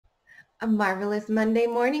A marvelous Monday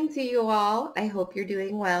morning to you all. I hope you're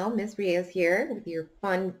doing well. Miss Rios here with your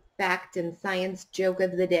fun fact and science joke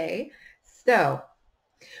of the day. So,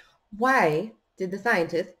 why did the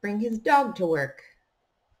scientist bring his dog to work?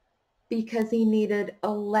 Because he needed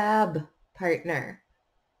a lab partner.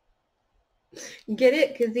 Get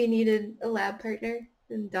it? Because he needed a lab partner?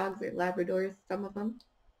 And dogs are Labradors, some of them.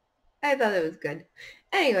 I thought that was good.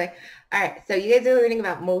 Anyway, all right, so you guys are learning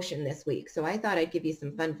about motion this week. So I thought I'd give you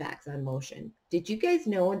some fun facts on motion. Did you guys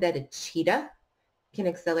know that a cheetah can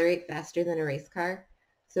accelerate faster than a race car?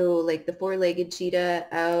 So like the four-legged cheetah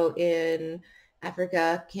out in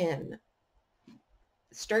Africa can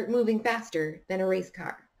start moving faster than a race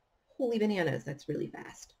car. Holy bananas, that's really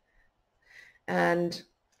fast. And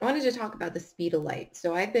I wanted to talk about the speed of light.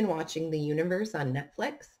 So I've been watching The Universe on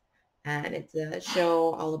Netflix, and it's a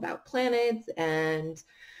show all about planets and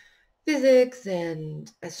physics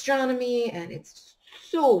and astronomy, and it's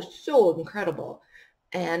so incredible.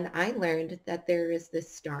 And I learned that there is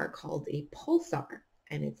this star called a pulsar,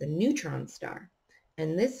 and it's a neutron star.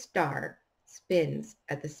 And this star spins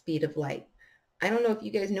at the speed of light. I don't know if you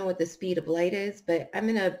guys know what the speed of light is, but I'm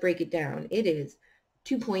going to break it down. It is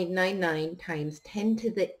 2.99 times 10 to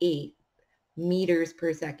the 8 meters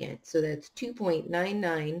per second. So that's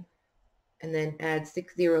 2.99 and then add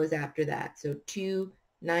 6 zeros after that. So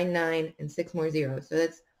 299 and 6 more zeros. So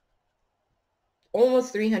that's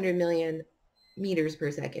almost 300 million meters per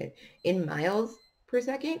second. In miles per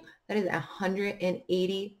second, that is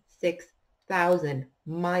 186,000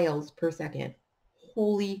 miles per second.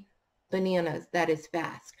 Holy bananas, that is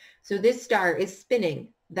fast. So this star is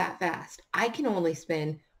spinning that fast. I can only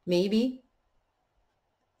spin maybe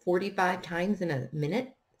 45 times in a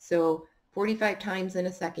minute. So 45 times in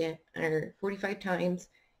a second, or 45 times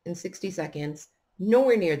in 60 seconds,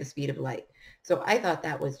 nowhere near the speed of light. So I thought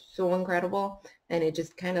that was so incredible, and it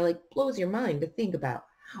just kind of like blows your mind to think about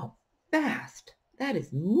how fast that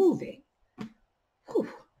is moving. Whew.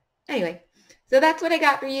 Anyway, so that's what I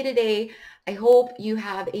got for you today. I hope you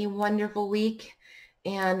have a wonderful week,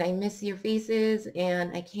 and I miss your faces,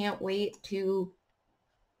 and I can't wait to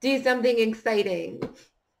do something exciting.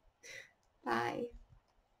 Bye.